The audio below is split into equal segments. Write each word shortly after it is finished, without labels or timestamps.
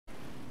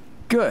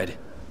Good.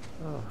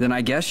 Then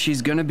I guess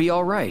she's gonna be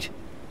all right.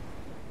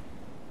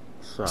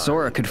 Sorry.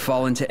 Sora could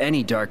fall into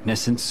any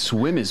darkness and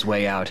swim his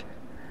way out.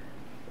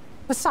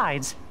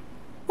 Besides,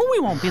 we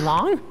won't be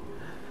long.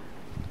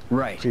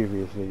 Right.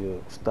 Previous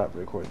video stopped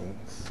recording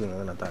sooner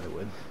than I thought it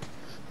would.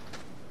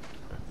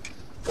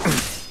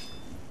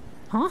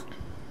 Huh?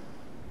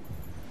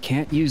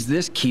 Can't use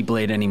this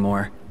Keyblade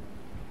anymore.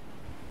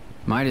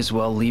 Might as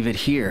well leave it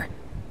here.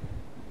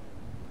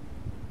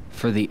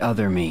 For the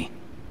other me.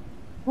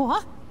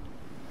 What?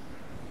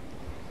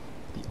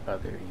 The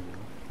other you.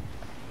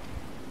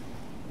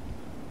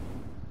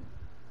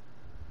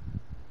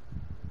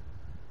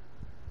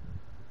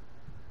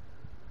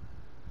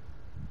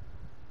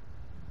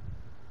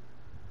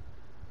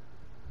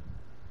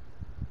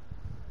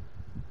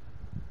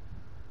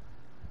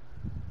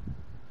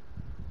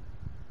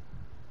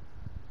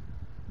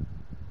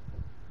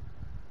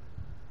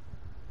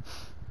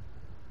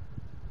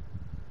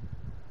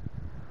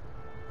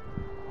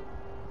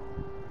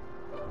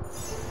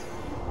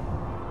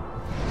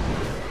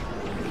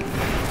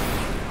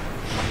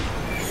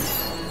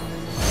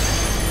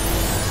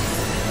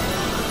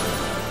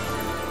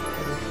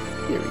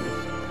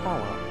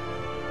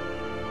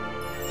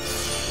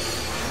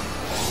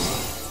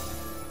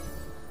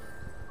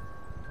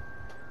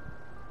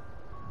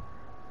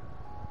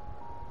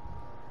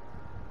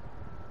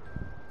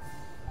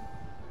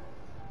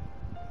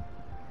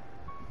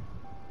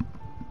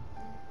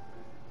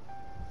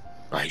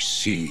 I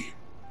see.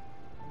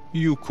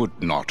 You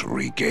could not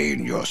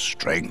regain your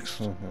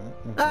strength.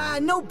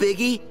 No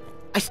biggie.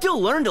 I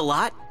still learned a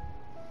lot.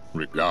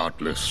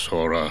 Regardless,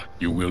 Sora,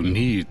 you will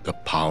need the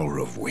power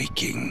of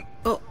waking.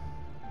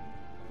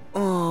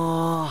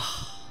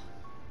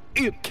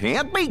 It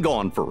can't be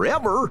gone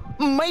forever.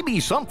 Maybe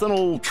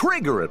something'll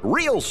trigger it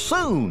real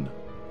soon.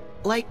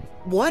 Like,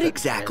 what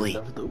exactly?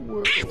 End of the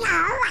world.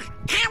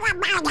 How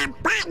about a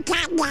bite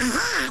on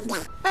the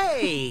head?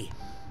 Hey!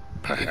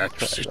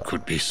 Perhaps it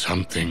could be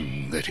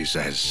something that is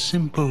as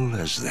simple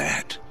as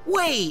that.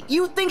 Wait,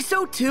 you think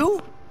so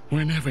too?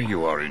 Whenever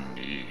you are in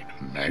need,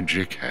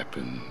 magic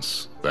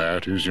happens.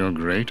 That is your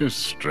greatest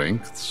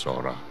strength,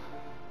 Sora.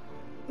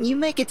 You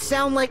make it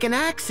sound like an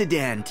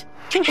accident.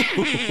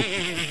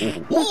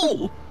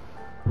 Whoa!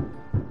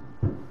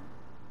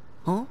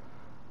 Huh?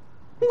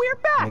 We're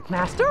back,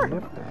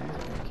 Master.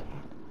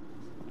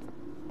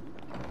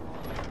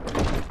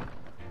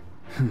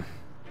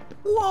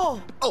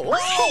 Whoa!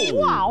 Oh!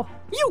 Wow,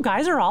 you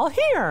guys are all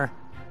here.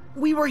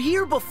 We were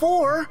here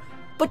before,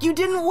 but you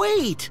didn't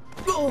wait.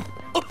 Oh,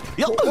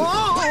 Your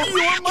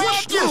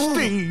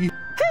Majesty!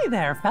 Hey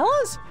there,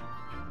 fellas.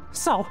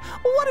 So,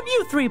 what have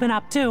you three been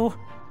up to?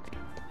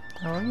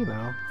 Oh, you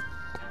know.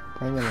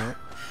 Hanging out.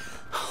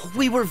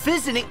 we were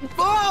visiting.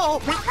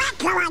 Oh! We went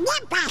to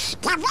Olympus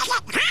to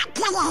visit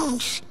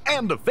Hercules.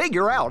 And to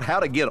figure out how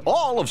to get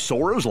all of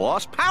Sora's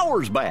lost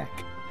powers back.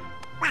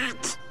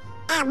 But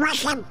it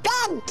was a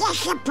big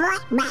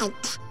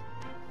disappointment.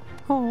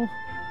 Oh,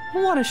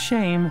 what a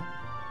shame.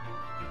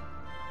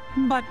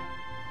 But,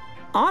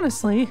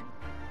 honestly,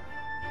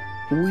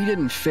 We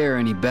didn't fare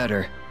any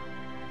better.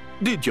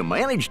 Did you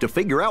manage to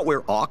figure out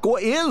where Aqua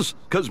is?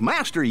 'Cause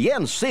Master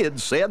Yen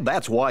Sid said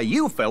that's why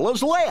you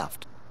fellas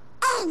left.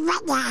 Even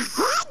a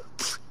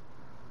hint?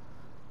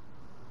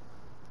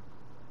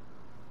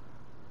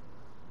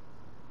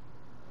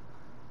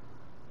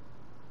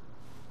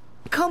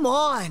 Come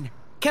on!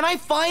 Can I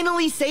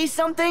finally say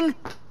something?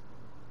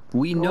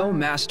 We know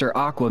Master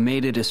Aqua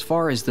made it as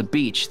far as the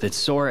beach that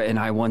Sora and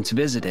I once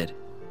visited.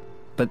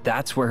 But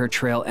that's where her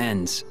trail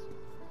ends.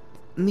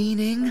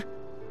 Meaning?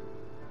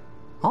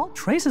 all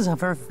traces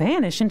of her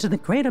vanish into the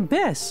great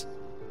abyss,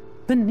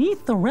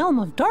 beneath the realm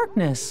of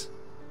darkness.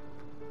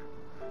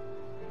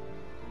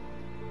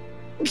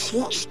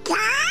 She's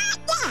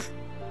gone?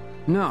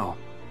 No.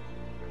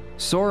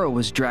 Sora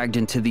was dragged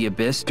into the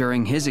abyss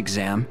during his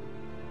exam,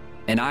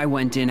 and I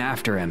went in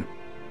after him.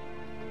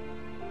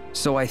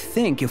 So I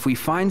think if we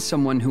find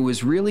someone who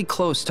is really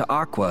close to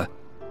Aqua,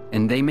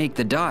 and they make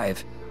the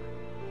dive,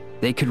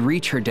 they could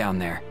reach her down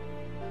there.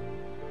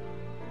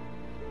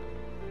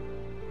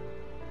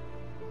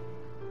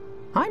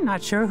 I'm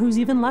not sure who's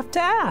even left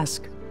to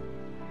ask.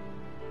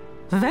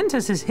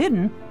 Ventus is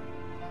hidden,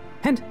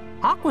 and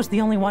Aqua's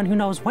the only one who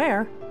knows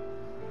where.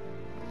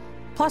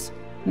 Plus,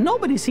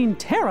 nobody's seen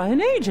Terra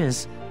in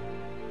ages.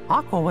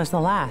 Aqua was the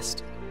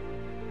last.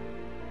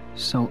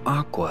 So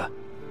Aqua,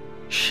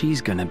 she's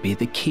gonna be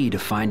the key to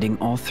finding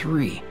all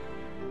three.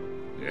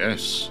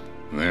 Yes,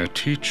 their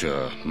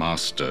teacher,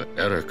 Master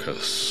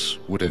Ericus,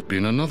 would have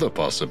been another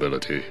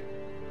possibility,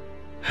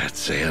 had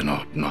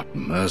Xehanort not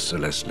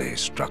mercilessly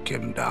struck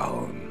him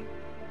down.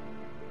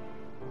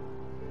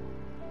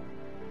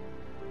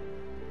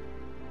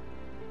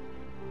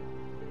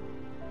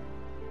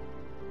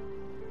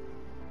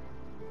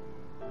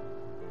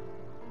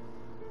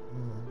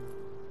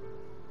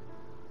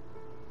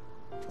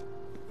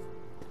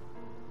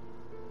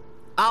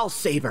 I'll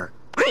save her.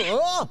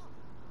 Huh?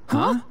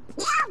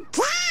 You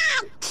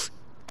can't!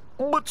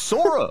 But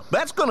Sora,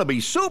 that's gonna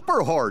be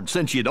super hard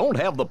since you don't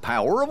have the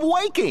power of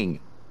waking.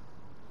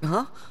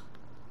 Huh?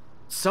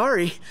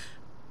 Sorry.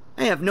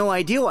 I have no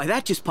idea why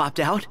that just popped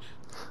out.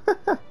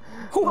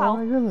 Oh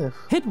my goodness.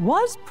 It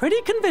was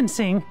pretty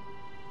convincing.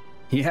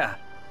 Yeah.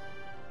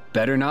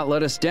 Better not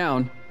let us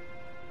down.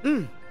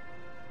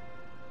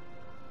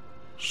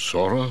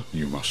 Sora,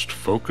 you must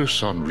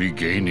focus on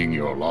regaining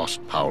your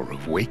lost power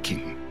of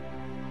waking.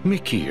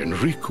 Mickey and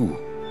Riku,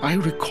 I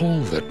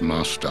recall that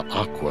Master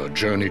Aqua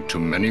journeyed to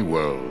many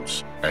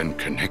worlds and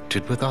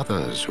connected with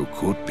others who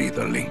could be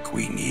the link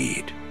we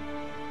need.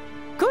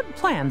 Good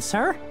plan,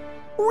 sir.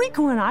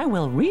 Riku and I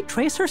will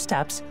retrace her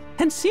steps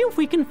and see if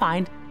we can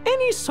find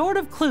any sort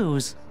of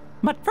clues.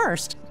 But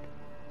first...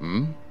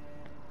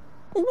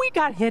 We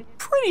got hit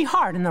pretty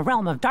hard in the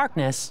Realm of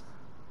Darkness.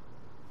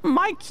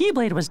 My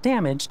Keyblade was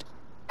damaged,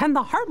 and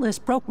the Heartless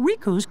broke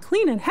Riku's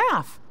clean in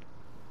half.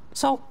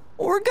 So,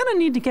 we're gonna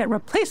need to get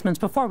replacements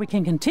before we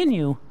can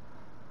continue.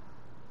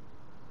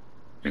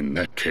 In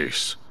that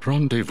case,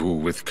 rendezvous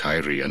with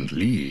Kairi and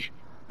Lee.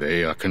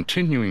 They are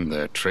continuing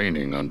their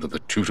training under the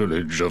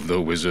tutelage of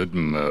the wizard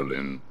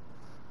Merlin.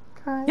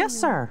 Yes,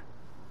 sir.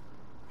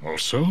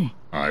 Also,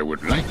 I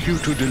would like you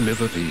to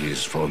deliver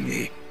these for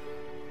me.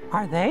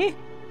 Are they?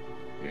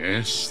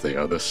 Yes, they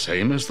are the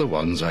same as the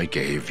ones I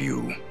gave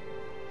you.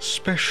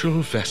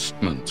 Special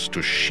vestments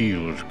to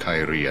shield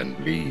Kairi and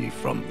Lee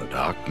from the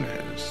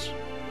darkness.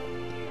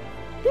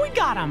 We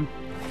got 'em!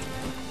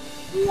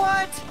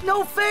 What?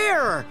 No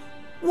fair!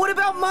 What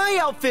about my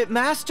outfit,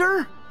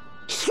 Master?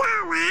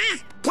 Sora,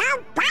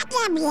 don't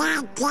bother me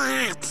like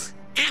that.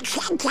 I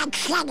can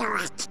consider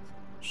it.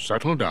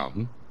 Settle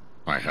down.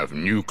 I have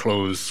new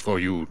clothes for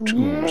you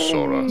too,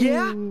 Sora.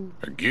 Yeah?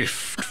 A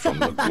gift from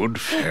the good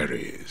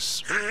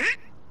fairies.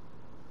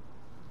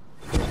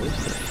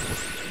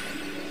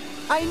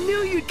 I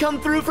knew you'd come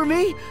through for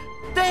me!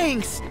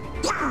 Thanks!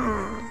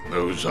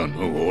 Those are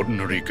no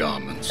ordinary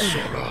garments,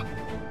 Sora.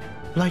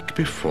 Like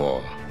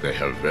before, they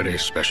have very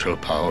special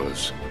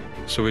powers,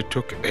 so it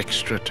took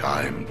extra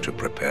time to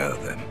prepare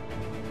them.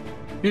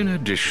 In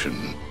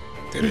addition,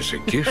 there is a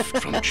gift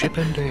from Chip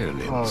and Dale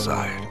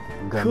inside.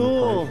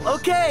 Cool,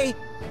 okay!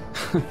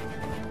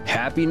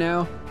 Happy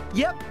now?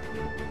 Yep.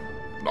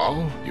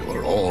 Now you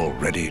are all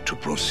ready to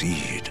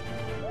proceed.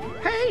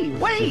 Hey,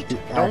 wait! The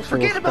Don't actual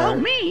forget about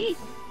start. me!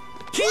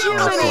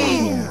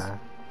 Jiminy! Yeah.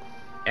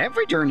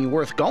 Every journey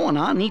worth going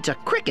on needs a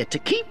cricket to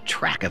keep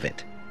track of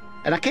it.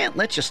 And I can't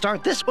let you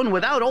start this one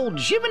without old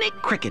Jiminy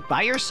Cricket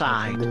by your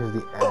side. This is the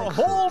The actual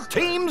whole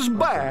team's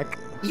back.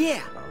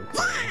 Yeah.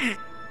 Okay.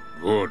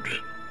 Good.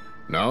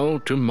 Now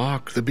to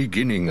mark the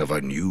beginning of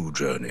a new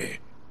journey.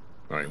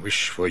 I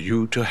wish for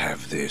you to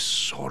have this,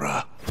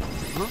 Sora.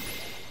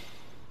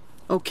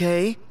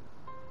 Okay.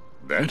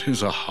 That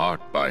is a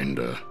heart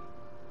binder.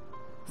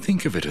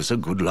 Think of it as a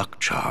good luck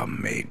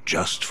charm made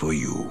just for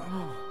you.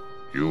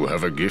 You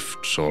have a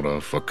gift,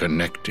 Sora, for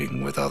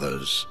connecting with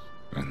others.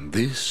 And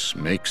this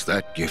makes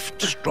that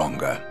gift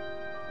stronger.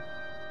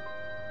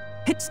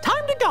 It's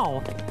time to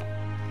go!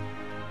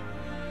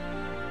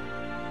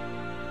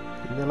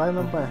 Can you line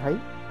up by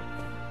height?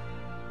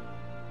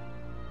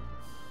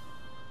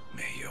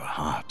 May your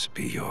heart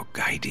be your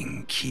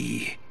guiding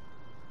key.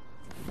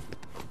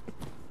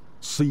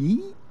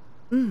 See?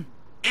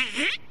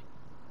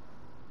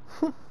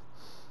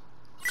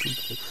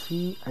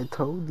 See, I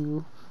told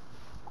you.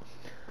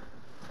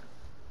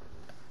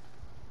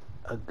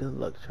 A good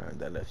luck charm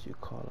that lets you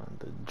call on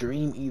the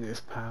Dream Eater's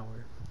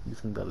power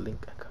using the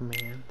link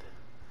command.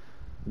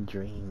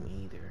 Dream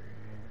Eater.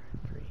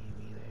 Dream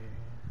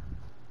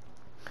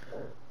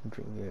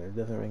Eater. It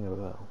doesn't ring a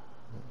bell.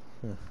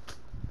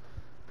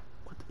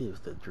 What is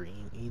the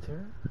Dream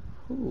Eater?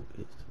 Who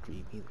is the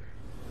Dream Eater?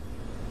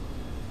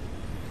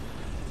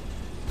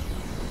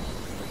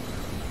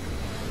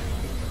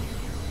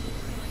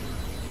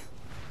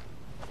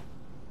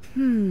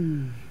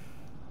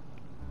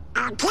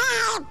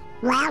 Okay,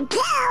 round two.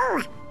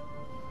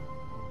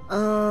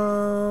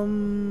 Oh,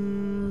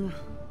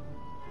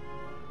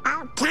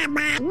 come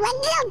on,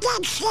 will you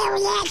get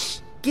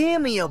serious?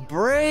 Give me a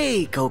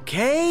break,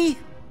 okay?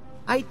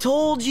 I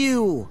told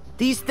you,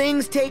 these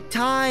things take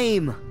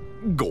time.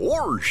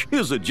 Gorge,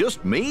 is it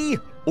just me?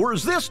 Or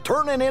is this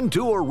turning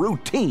into a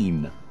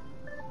routine?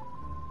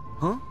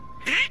 Huh?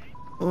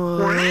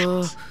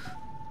 What?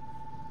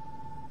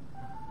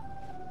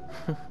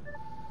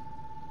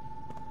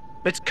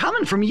 It's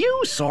coming from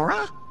you,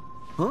 Sora.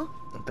 Huh?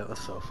 That was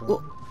so funny.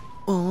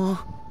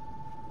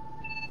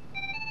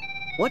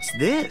 What's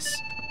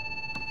this?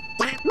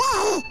 Not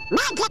me.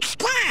 Magic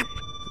stop.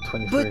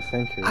 21st But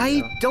century. I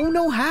yo. don't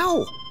know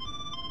how.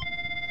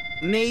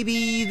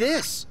 Maybe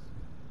this.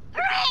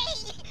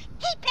 Hooray!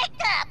 He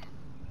picked up!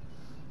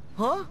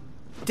 Huh?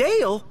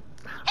 Dale?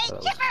 Hey, That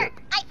was Chipper! Chip.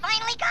 I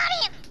finally got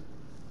him!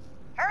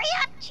 Hurry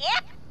up,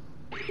 Chip!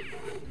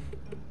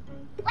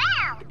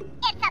 Well,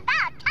 it's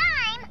about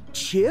time!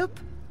 Chip?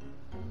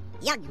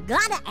 You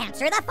gotta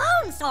answer the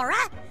phone,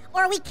 Sora,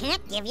 or we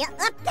can't give you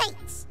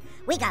updates.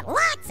 We got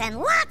lots and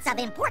lots of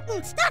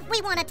important stuff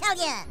we want to tell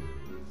you.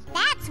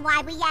 That's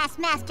why we asked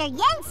Master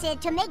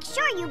Yensid to make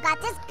sure you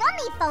got this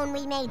gummy phone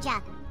we made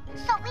you,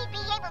 so we'd be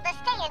able to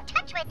stay in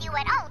touch with you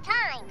at all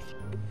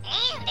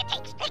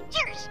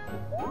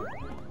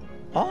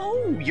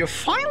you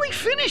finally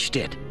finished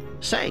it.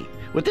 Say,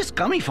 with this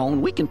gummy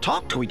phone, we can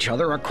talk to each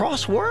other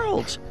across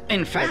worlds.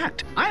 In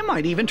fact, I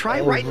might even try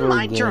writing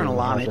my journal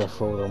on it.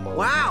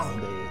 Wow!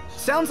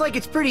 Sounds like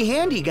it's pretty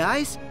handy,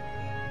 guys.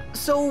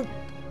 So,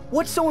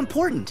 what's so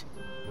important?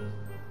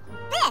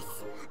 This!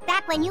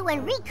 Back when you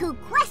and Riku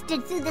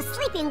quested through the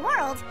sleeping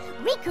worlds,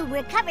 Riku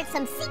recovered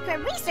some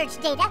secret research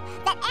data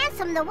that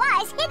Ansem the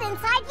Wise hid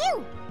inside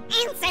you.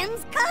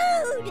 Ansem's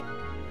code!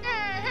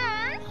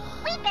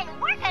 Mm-hmm. We've been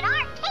working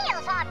our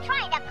tails off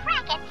trying to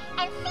crack it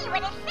and see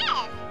what it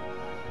says.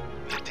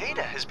 The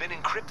data has been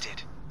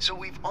encrypted, so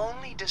we've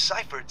only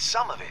deciphered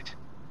some of it.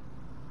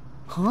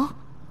 Huh?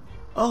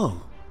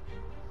 Oh.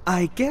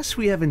 I guess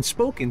we haven't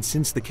spoken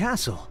since the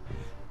castle.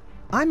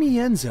 I'm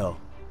Ienzo.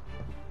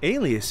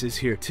 Alias is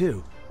here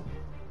too.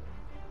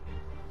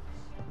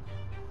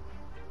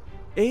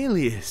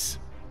 Alias,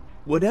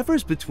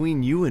 whatever's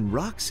between you and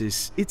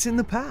Roxas, it's in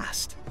the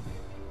past.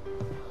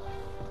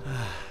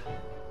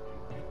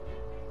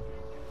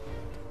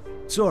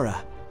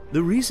 Sora,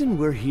 the reason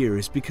we're here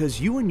is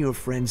because you and your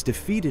friends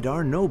defeated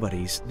our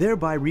nobodies,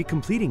 thereby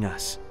recompleting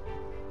us.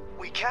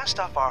 We cast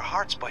off our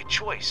hearts by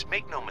choice,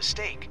 make no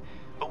mistake,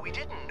 but we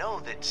didn't know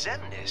that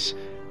Xemnas,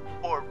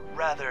 or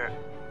rather,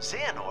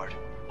 Xehanort,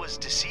 was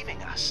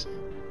deceiving us.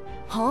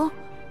 Huh?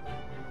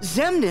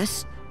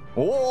 Xemnas?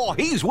 Oh,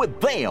 he's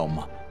with them.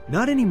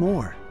 Not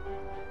anymore.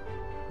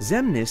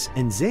 Xemnas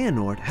and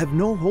Xehanort have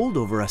no hold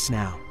over us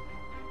now.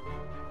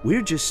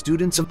 We're just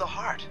students of the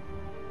heart.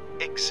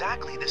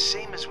 Exactly the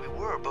same as we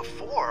were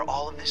before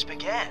all of this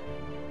began.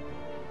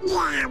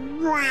 Yeah,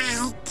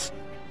 right.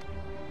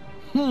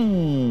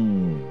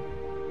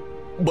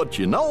 But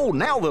you know,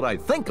 now that I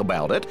think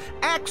about it,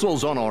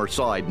 Axel's on our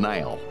side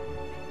now.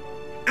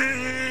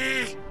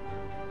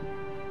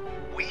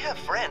 We have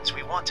friends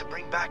we want to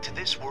bring back to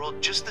this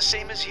world just the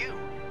same as you.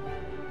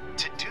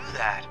 To do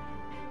that,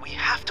 we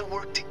have to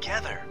work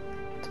together.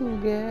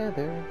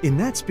 In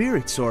that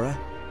spirit, Sora,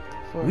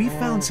 we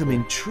found some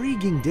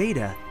intriguing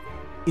data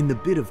in the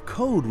bit of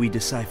code we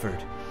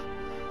deciphered.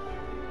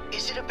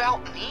 Is it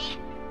about me?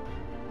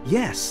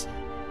 Yes.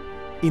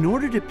 In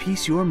order to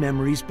piece your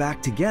memories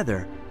back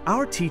together,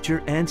 our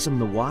teacher Ansem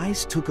the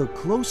Wise took a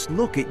close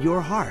look at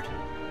your heart.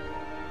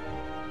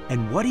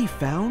 And what he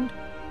found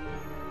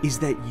is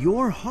that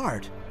your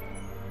heart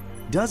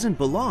doesn't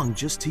belong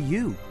just to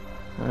you.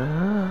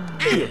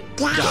 It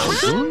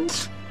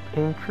doesn't?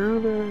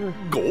 Intruder.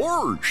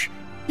 Gorge,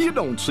 you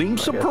don't seem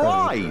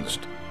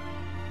surprised.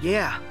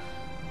 Yeah.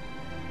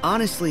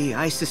 Honestly,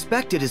 I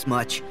suspected as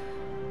much.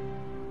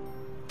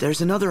 There's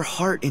another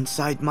heart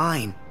inside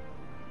mine.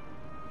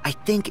 I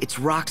think it's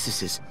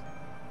Roxas's.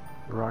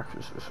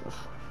 Roxas's.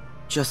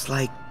 Just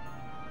like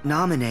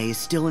Naminé is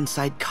still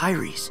inside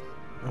Kairi's.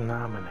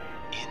 Naminé.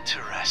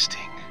 Interesting.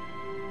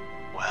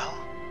 Well,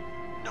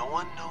 no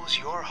one knows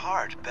your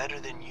heart better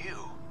than you.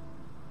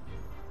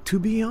 To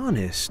be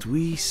honest,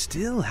 we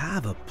still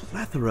have a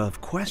plethora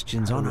of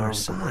questions on our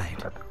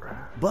side.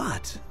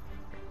 But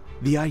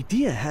the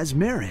idea has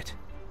merit.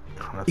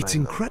 It's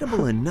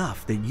incredible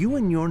enough that you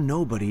and your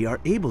nobody are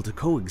able to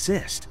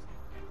coexist.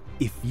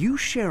 If you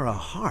share a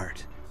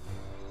heart,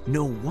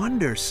 no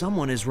wonder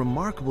someone as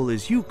remarkable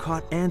as you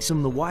caught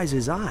Ansem the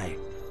Wise's eye.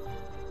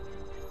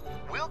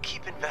 We'll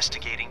keep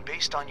investigating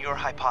based on your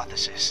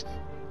hypothesis.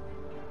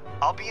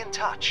 I'll be in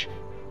touch.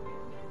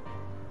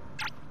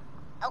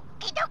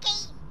 Okie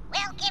dokie.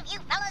 We'll give you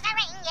fellas a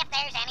ring if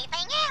there's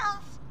anything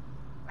else.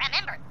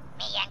 Remember,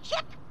 me and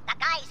Chip, the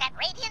guys at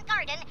Radiant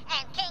Garden,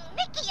 and King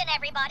Mickey and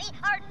everybody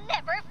are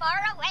never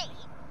far away.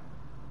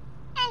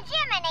 And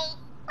Jiminy,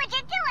 would you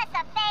do us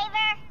a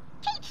favor?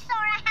 Teach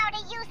Sora how to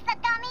use the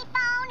gummy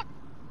phone?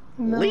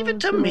 No, Leave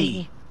it to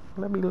me.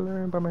 Let me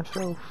learn by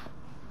myself.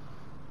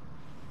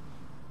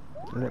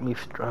 Let me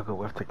struggle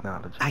with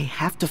technology. I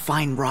have to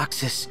find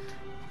Roxas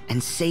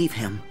and save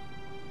him.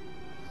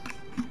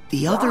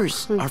 The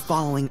others are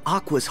following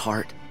Aqua's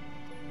heart.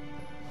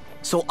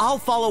 So I'll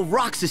follow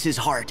Roxas's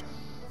heart.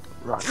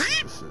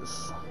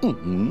 Roxas's.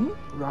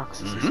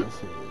 Roxas's.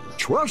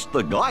 Trust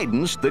the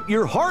guidance that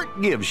your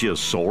heart gives you,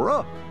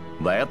 Sora.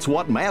 That's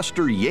what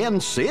Master Yen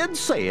Sid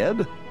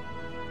said.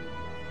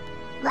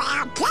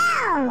 Well,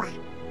 go!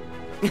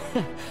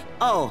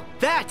 Oh,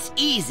 that's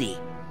easy.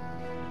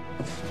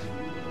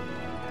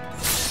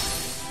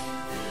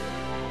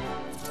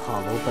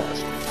 Hollow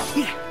bastard.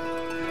 Yeah.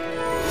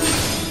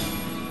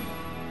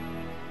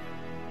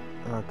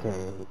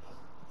 Okay,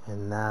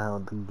 and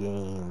now the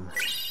game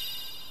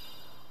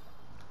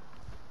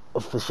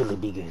officially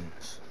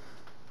begins.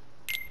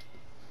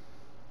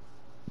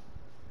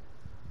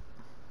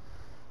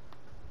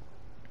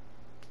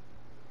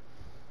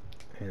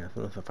 And as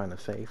soon as I find a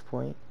save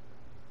point,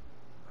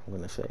 I'm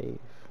gonna save.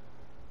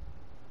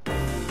 All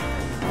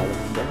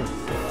of them.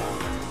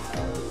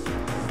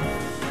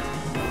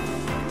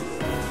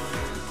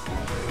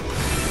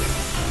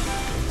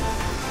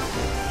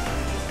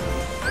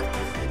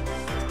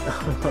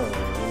 Oh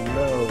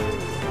no!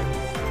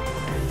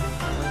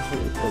 I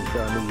hate the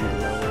gummy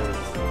lower.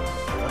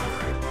 I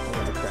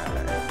want to cry.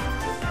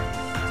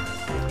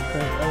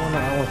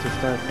 I once you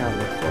start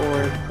traveling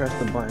forward, press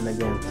the button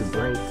again to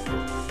brake.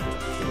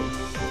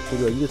 To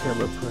go use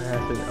number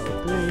pressing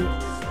L3.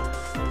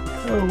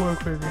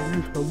 Work with the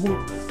use of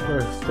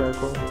first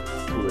circle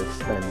to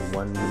extend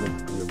 1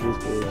 unit of your boost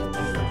gauge and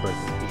gain a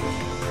person speed.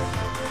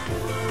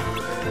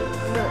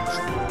 Next,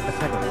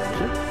 attack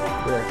adventure.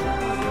 Where you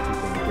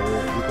can get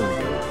it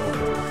over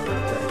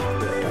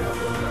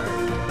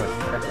press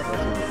X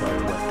button to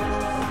fire weapons.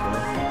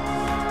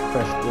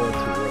 Press square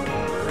to roll in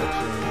one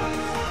direction.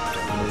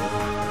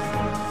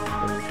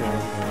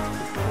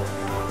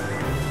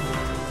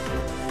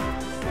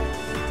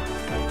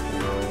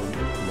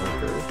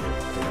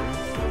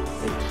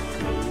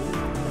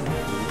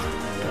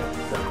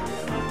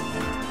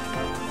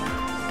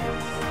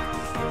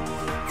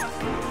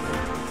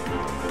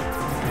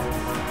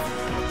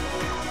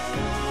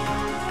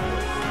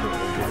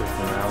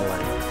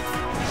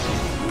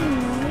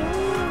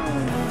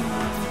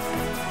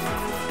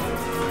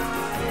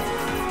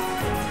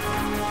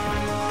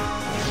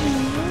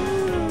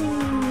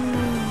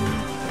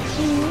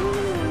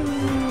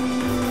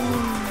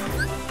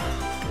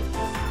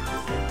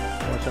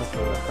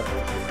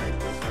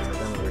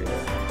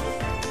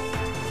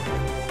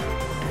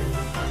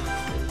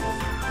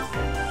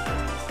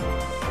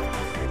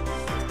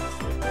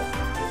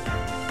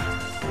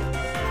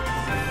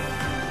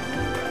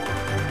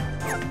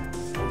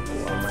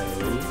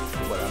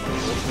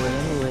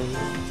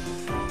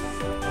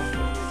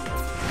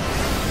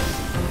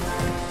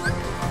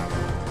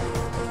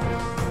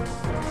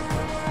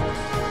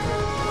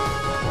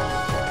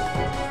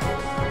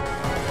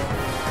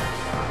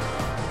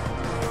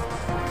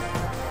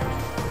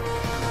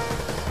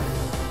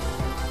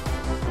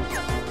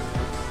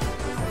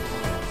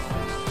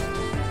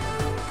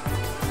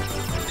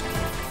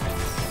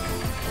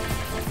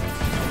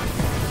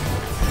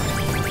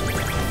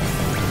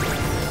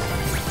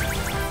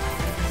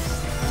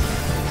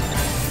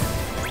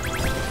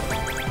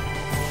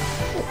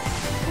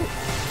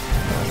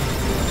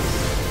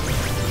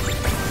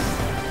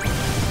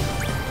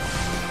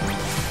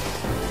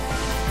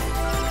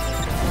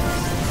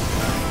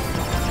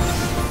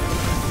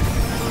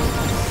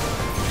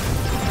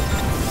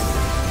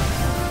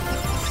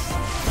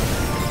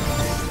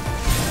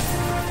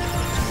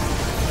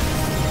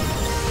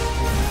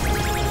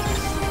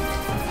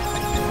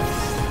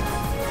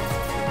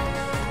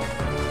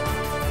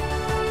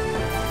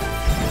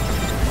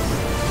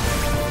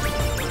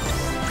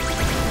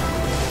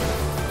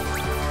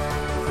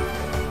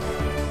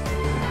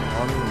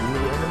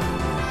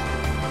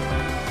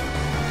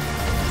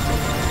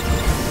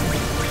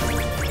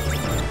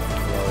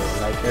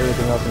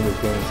 Everything else in this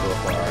game so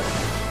far,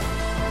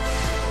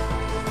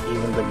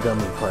 even the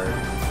gummy part,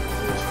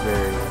 is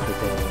very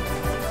entertaining.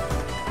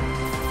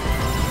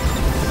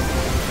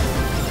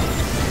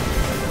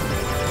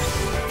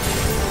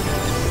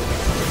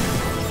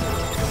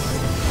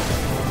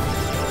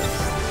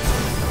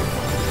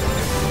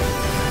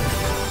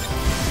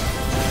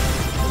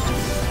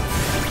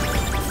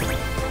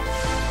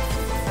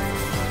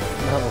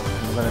 Oh,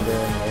 I'm gonna do it.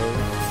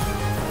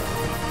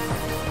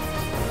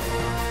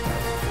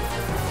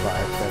 5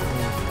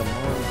 seconds, come on.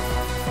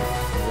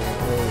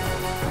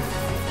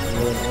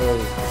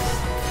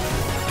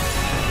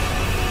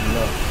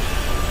 No.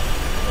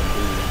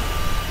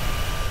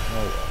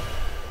 Oh well.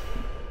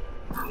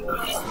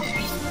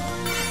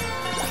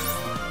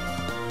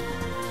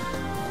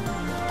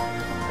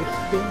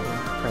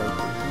 Experience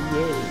prices,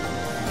 yay.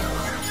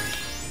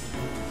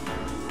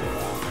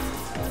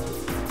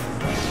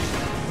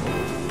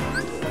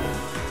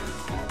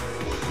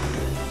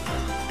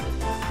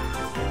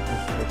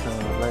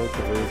 Right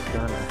to race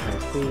gun at high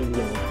speed.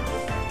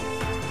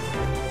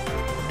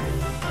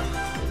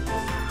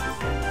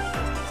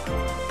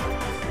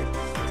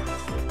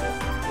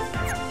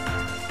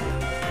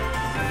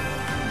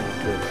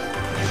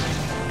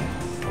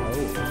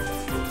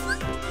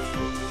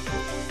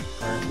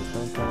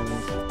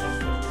 Sometimes the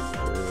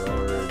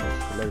rewards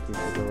likely to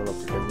level up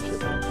to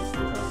championship and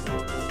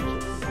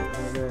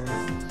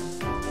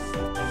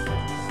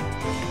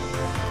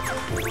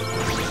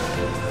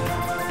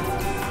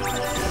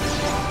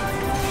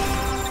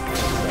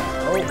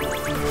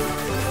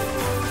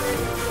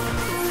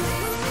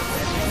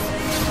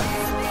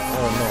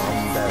oh no,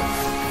 I'm dead.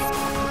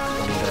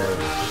 I'm dead.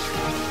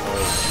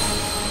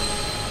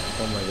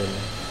 Oh my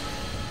goodness.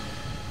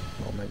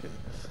 Oh my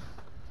goodness.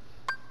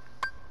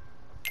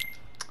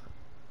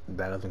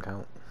 That doesn't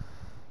count.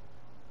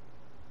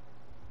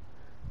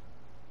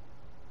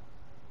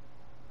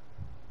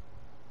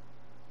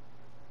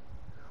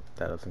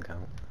 That doesn't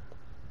count.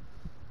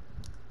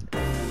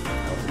 That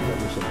was a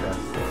championship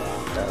death.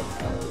 That doesn't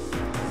count.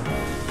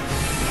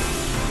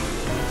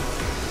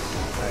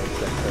 I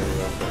accept very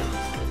well.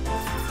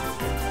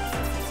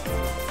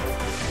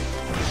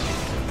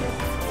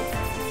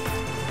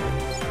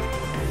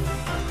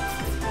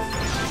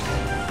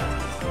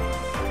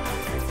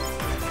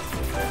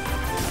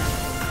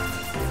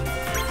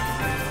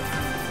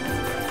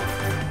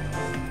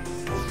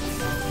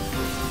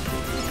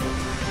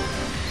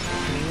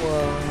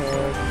 What?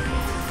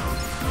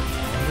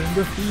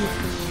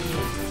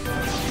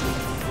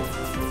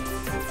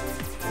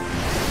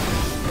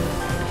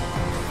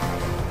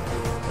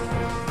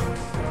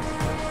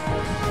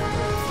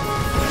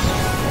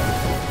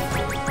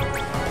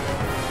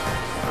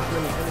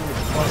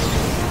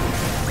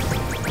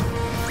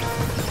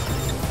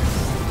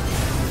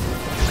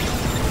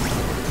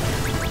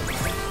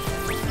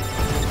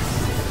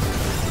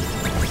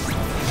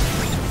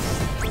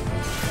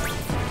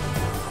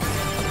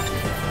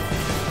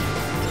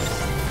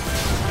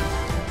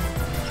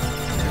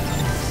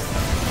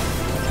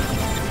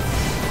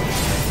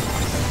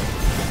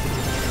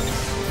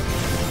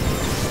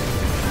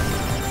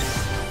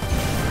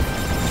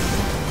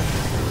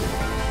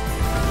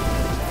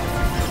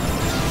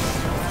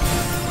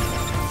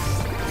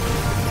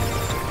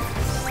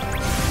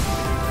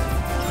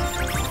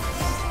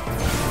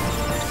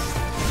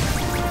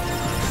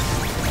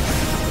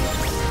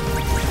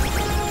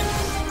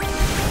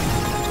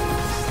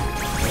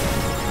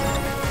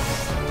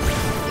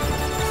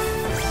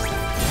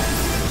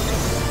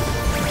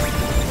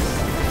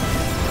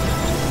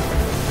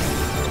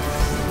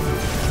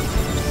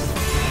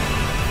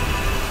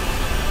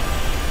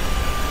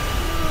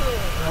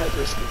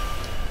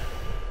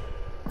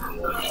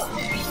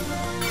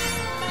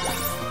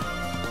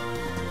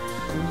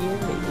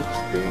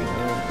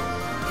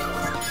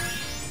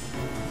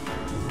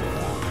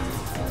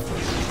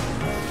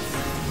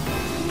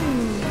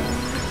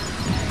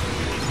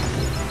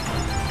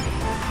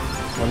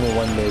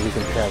 One day we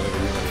can travel to the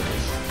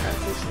universe at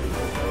this level.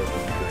 That would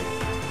be great.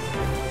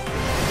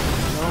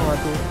 No, I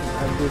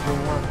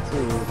didn't want to.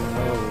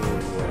 No.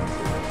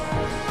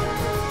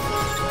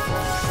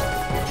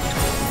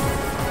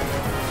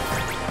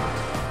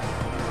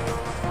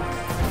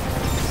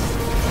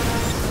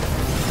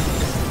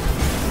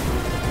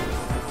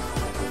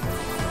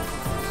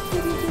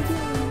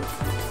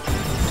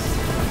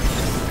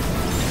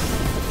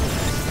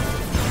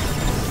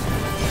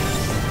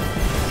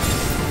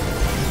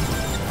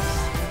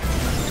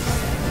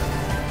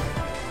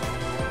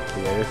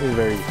 This is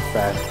very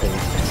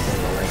fast-paced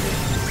and already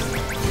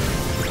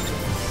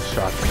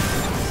shocking.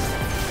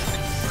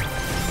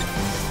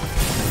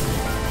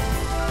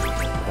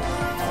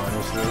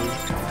 Honestly,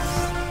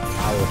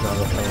 I was not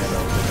a fan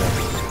of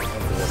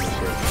the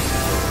ship.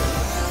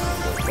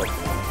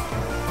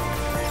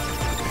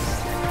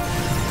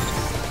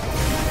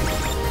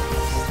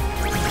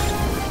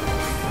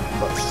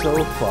 But so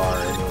far,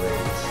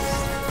 anyways,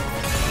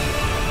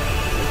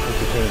 it's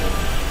entertaining.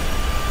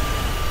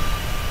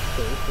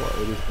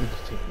 It is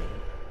entertaining.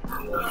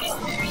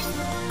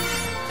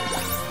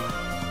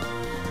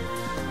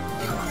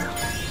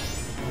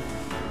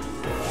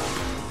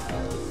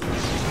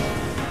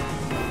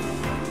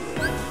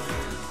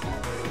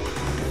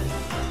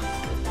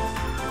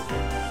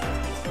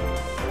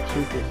 She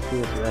just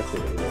feels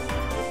rapidly.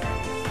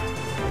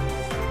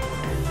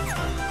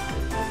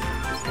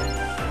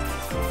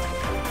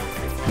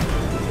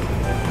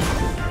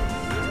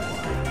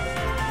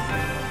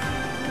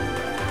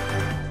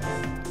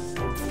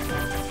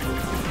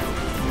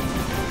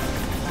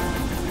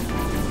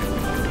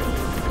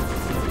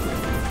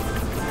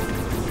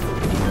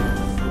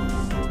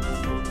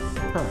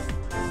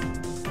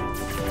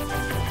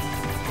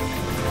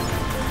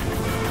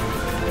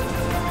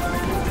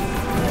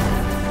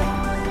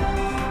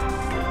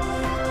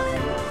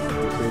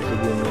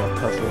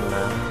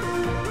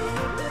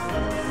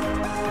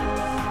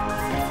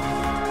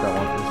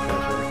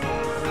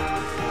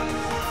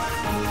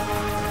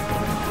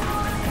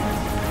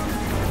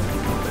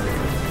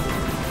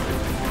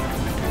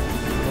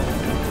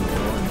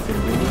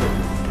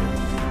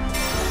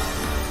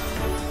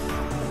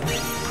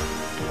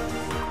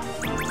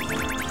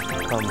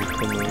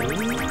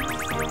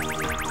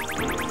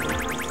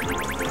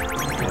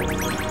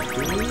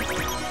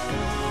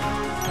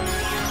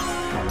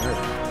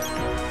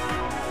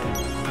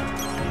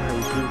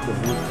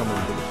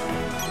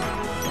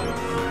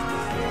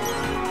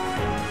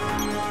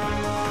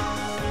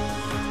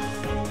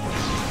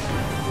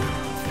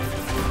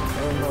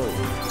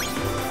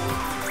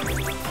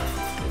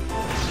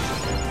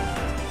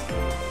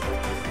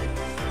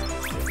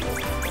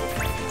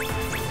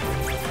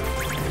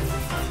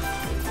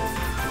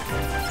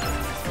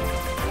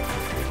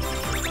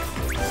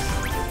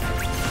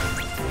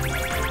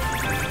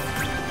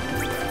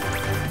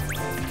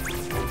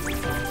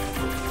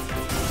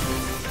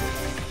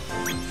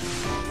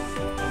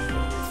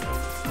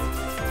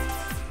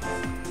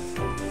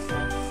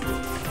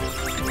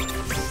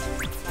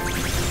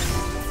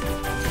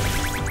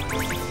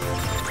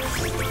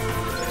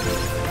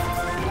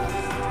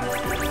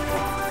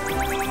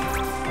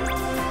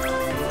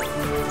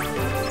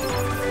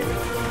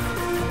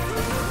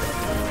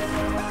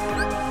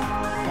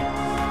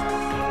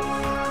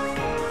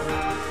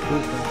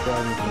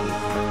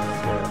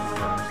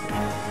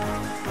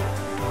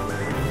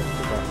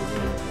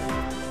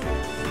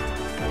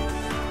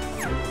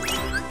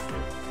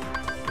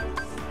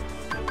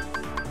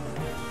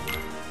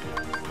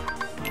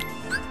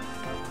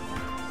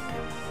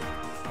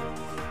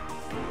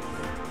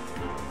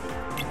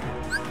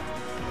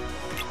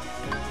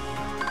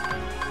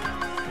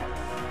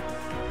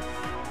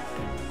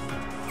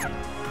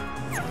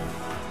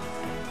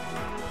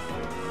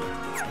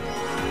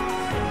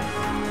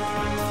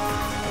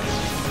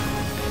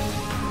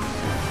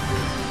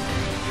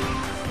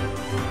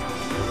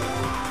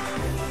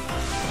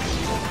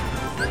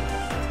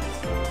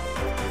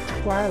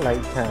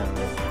 Twilight Town.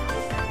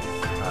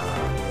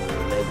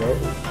 Level.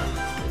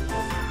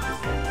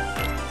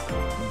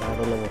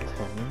 Battle level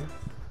 10.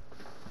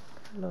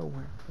 Hello,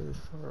 workers.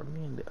 Sora.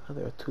 Me and the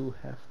other two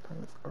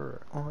half-pints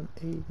are on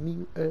a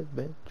new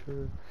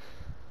adventure.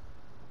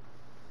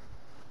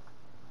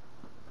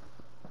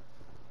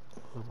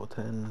 Level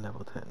 10,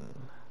 level 10.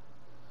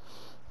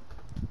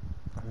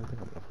 I don't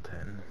think I'm level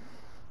 10.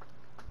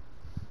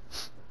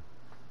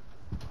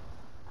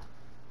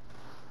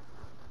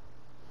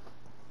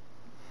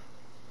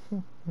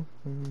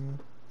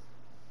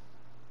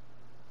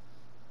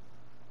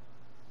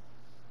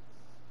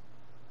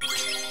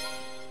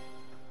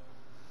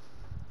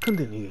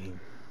 Continue game.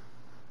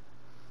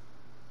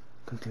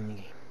 Continue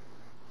game.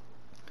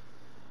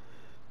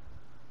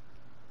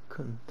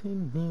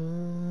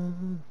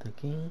 Continue the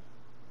game.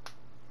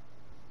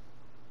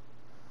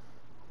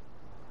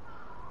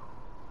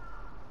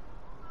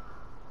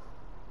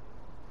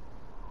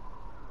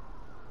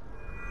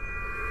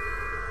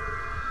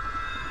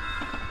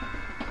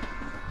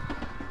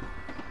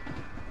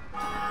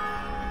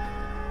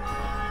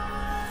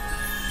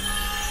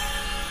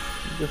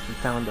 Just a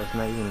town that's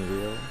not even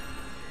real,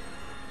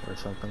 or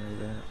something like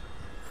that.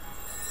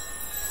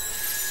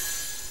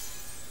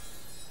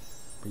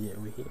 But yeah,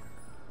 we're here.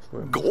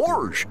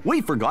 Gorge!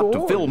 We forgot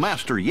to fill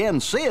Master Yen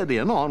Sid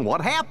in on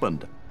what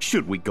happened.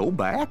 Should we go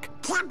back?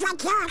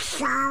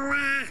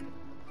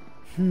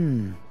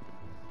 You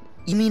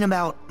mean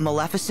about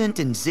Maleficent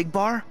and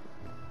Zigbar?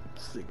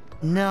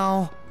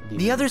 No,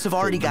 the others have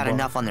already got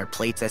enough on their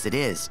plates as it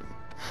is.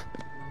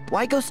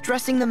 Why go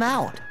stressing them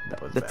out?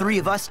 The three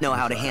of us know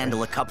how to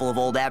handle a couple of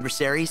old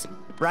adversaries,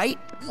 right?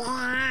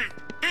 Yeah,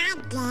 I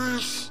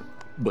guess.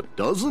 But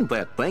doesn't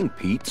that thing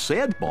Pete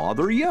said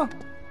bother you?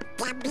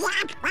 The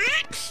black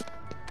box?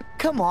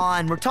 Come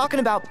on, we're talking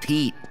about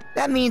Pete.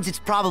 That means it's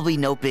probably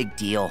no big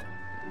deal.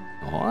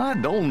 Oh, I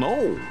don't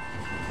know.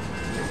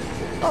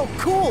 Oh,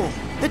 cool!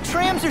 The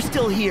trams are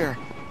still here!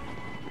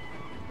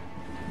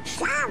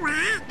 Sora,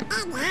 it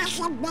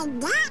hasn't been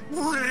that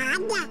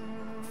long.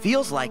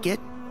 Feels like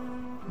it.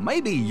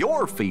 Maybe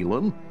you're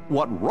feeling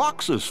what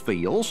Roxas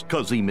feels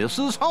because he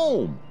misses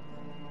home.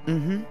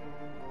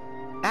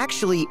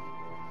 Actually,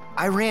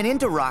 I ran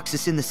into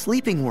Roxas in the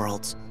Sleeping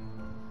Worlds.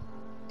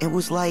 It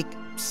was like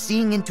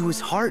seeing into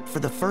his heart for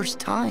the first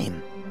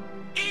time.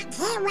 And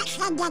he was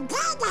in the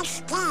data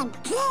scan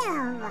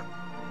too.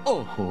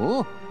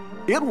 Uh-huh.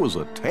 It was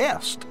a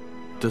test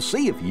to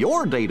see if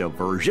your data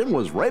version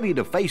was ready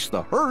to face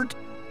the hurt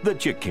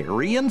that you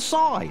carry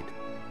inside.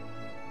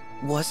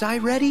 Was I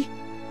ready?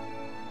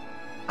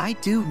 I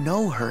do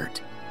know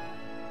hurt.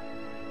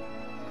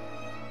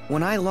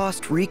 When I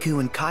lost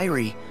Riku and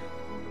Kairi,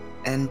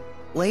 and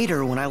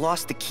later when I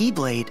lost the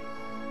Keyblade,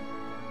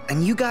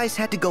 and you guys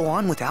had to go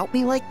on without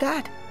me like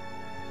that?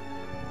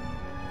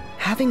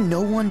 Having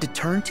no one to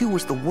turn to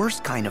was the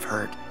worst kind of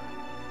hurt,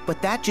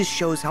 but that just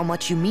shows how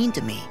much you mean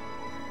to me.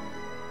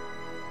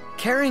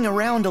 Carrying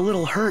around a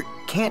little hurt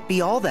can't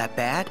be all that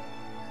bad.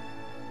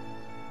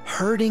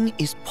 Hurting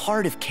is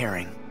part of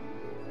caring.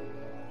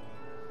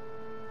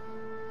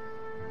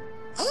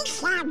 He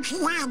sounds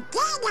like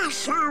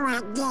Dinosaur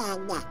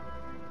again.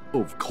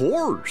 Of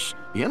course.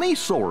 Any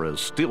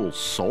Sora's still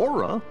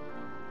Sora.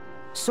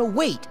 So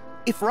wait,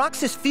 if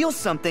Roxas feels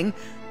something,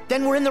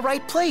 then we're in the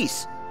right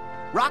place.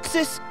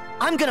 Roxas,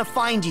 I'm gonna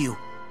find you.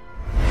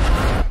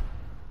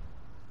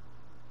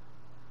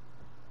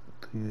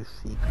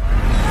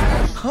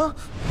 Huh?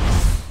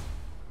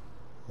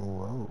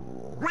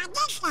 Whoa. What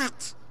is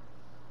that?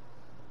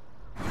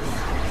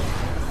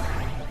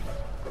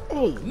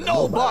 Hey,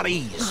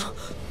 Nobody's!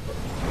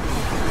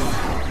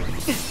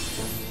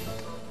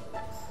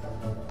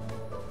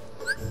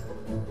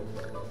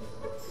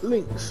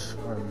 Links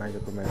are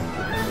magical magic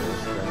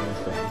items that means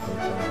that you can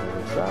change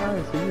their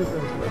size to use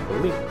them to like a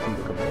link from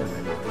the command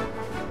menu.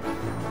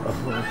 Of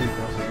what I think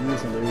also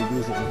using they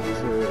reduce it into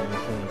zero and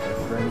change it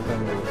for any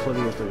time they will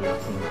fully restore your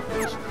team from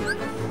the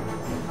screen.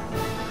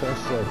 Press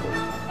circle,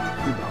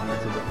 keep on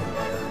to the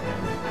air,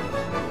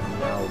 and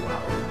meow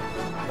wow.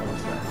 That was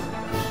fast.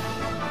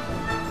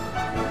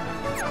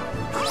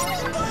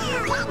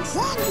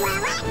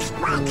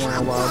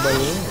 Meow wow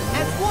balloon.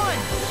 As one!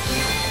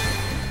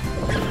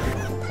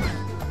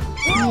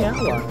 Meow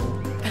wow.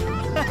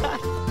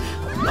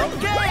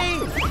 Okay!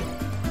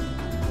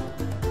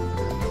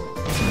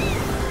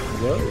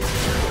 Whoa.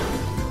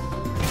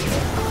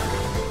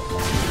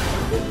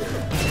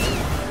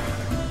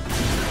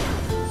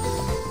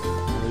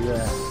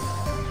 Yeah.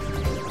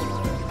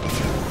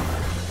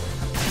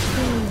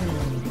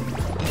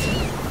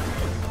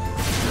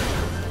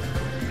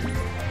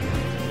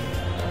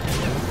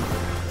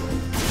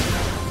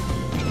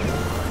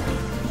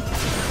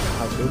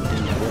 How big do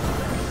you get?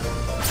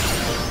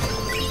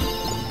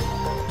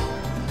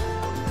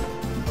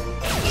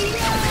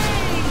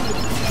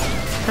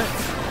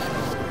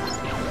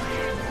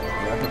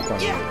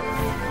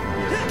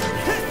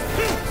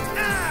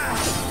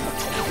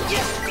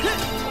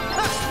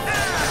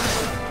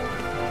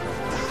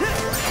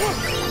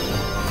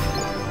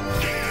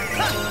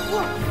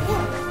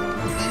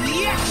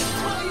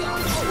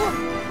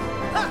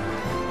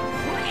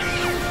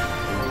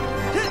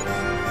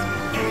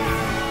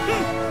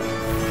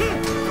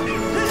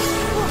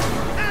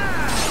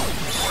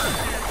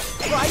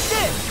 Try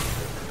this!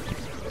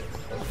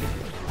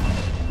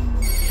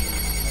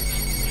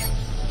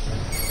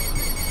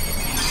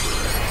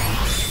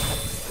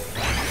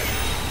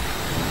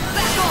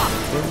 Back off!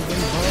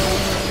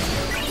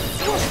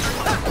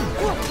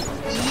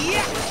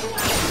 Yeah!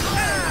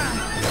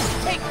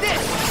 Take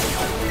this!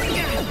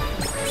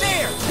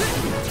 There!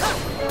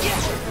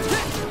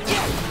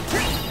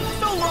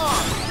 So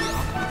long!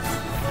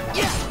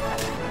 Yeah!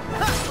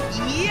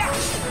 Yeah!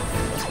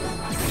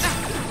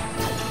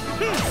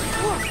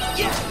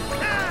 Yeah!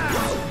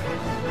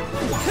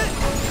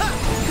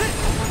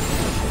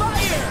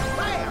 Fire!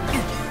 Fire!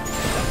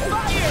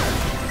 Fire!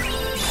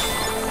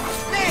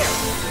 There!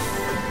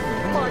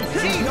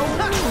 Martino!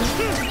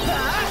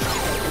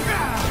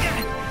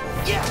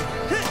 Yeah!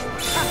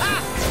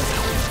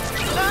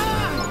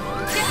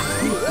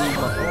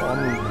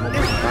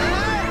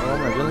 Oh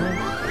my goodness.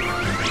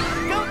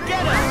 Go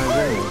get him!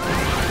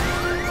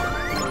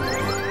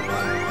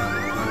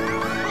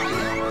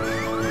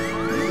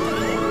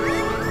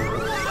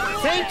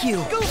 Thank you!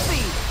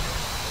 Goofy!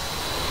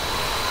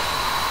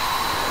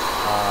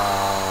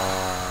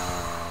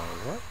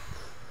 What?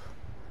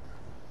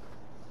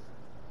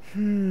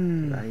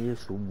 I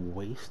just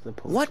waste the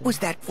potion. What was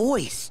that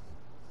voice?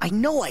 I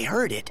know I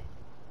heard it.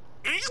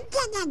 I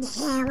didn't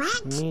hear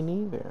it. Me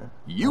neither.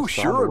 You I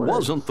saw sure the it words.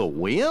 wasn't the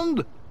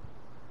wind?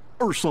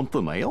 Or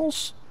something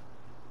else?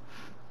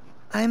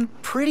 I'm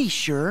pretty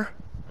sure.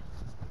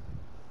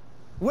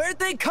 Where'd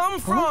they come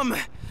from?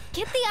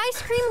 Get the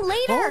ice cream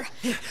later.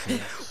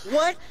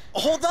 What?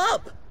 Hold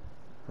up!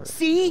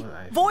 See?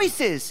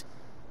 Voices!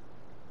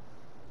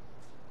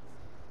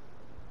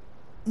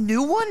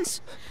 New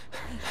ones?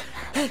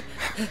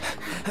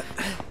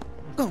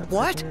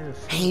 What?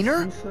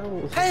 Painter?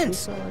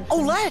 Pence?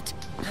 Olette?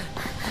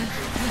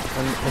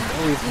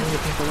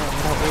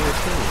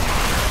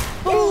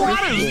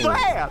 What is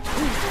that?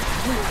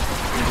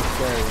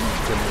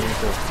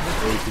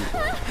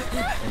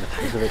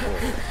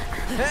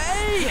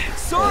 Hey,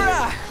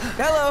 Sora!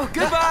 Hello,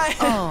 goodbye.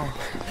 Oh.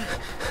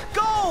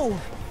 Go!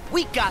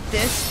 We got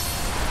this.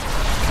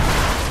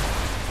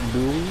 Do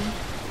we?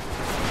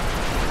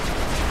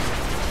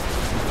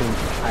 I think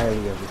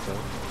highly of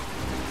yourself.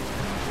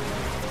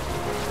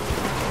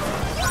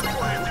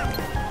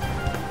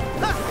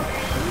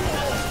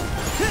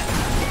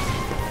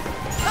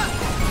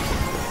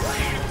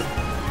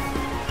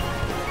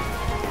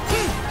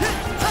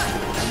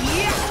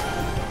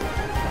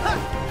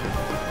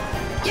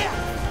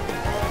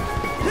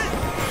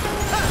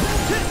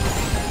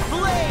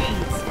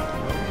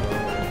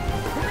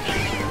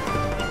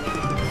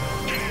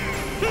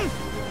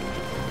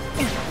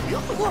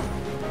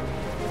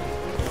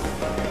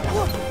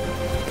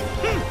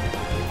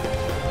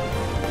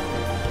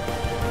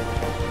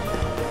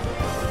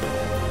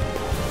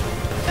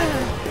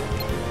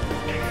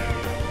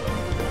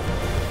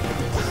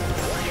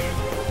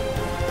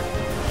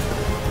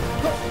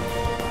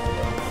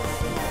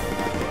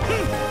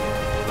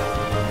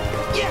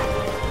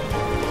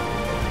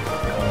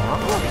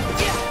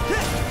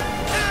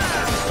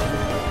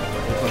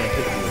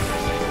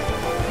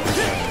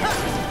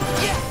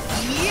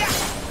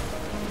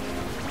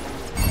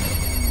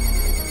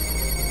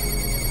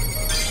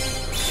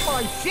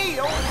 My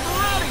shield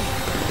ready!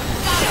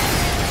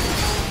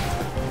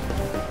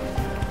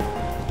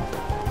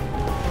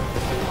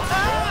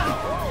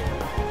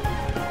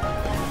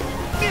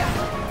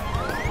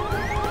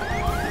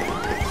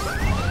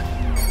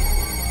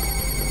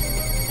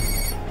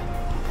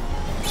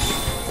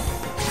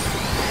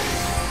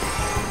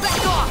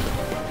 Back off!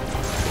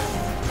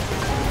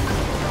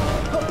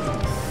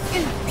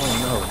 Oh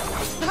no.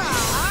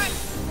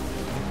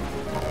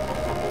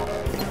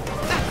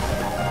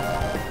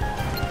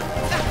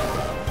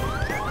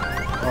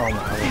 Oh my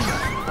god.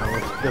 I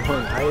was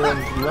doing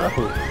items low.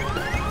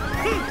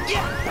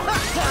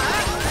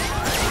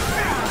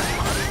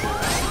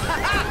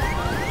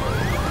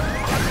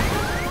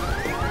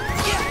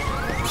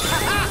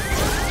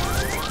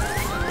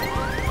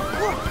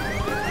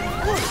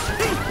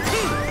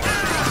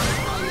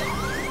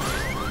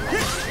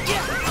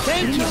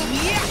 Thank you!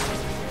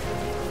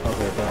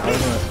 Okay, but I was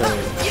gonna say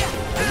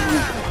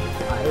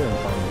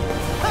items on there.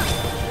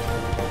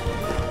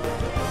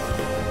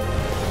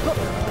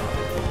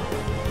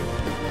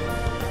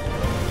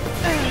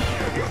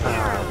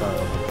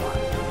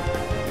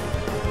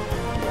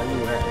 Where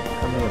you at?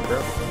 Come here, bro.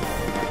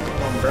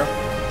 Come on, bro.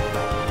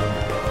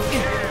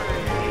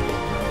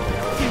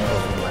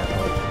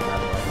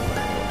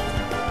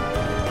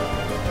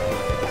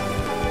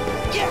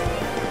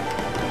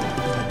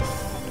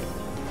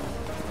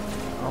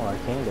 Oh, I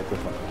can get this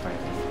fucking thing.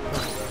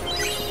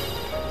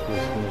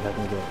 Which means I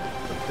can get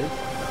the big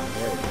one down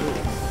there too.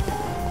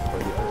 For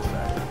the other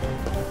side.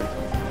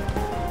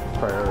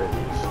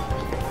 Priorities.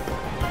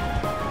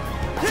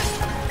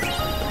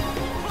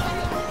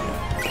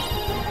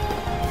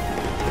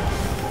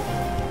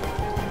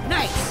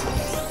 Nice!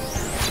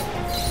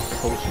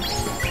 Potions.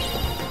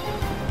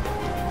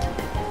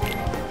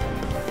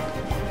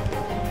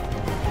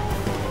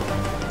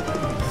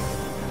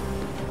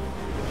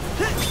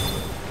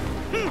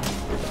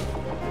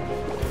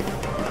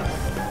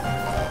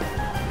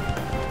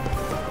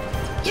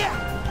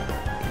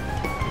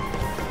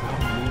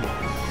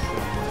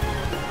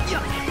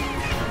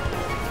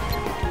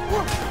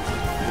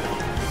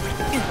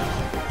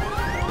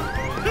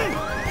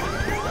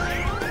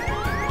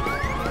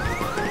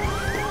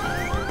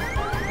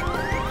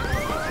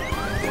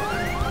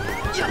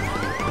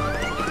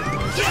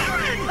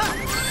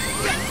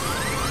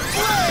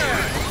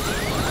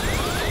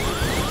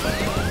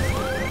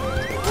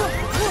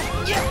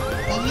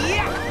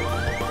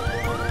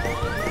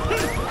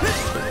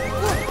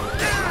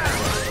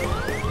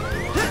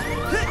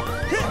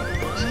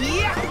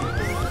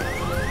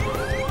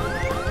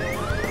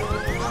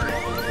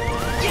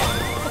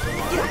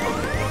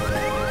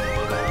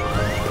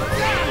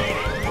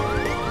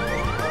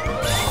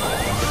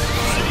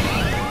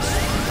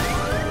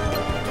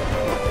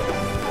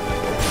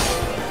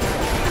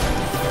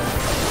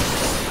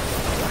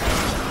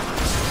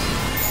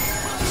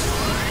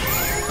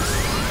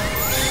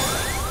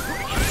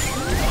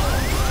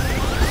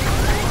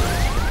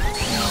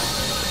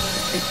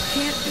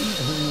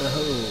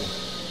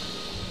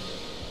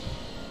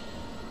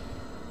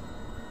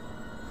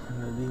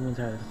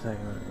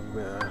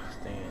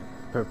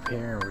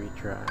 Prepare and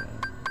retry.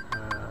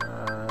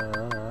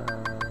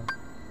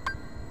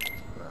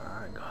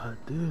 I got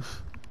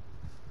this.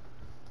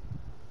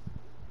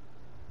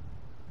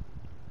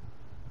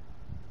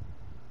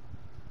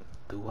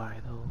 Do I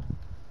though?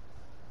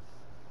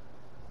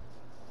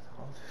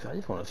 I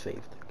just want to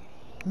save the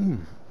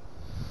game.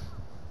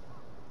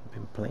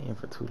 Been playing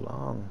for too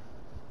long.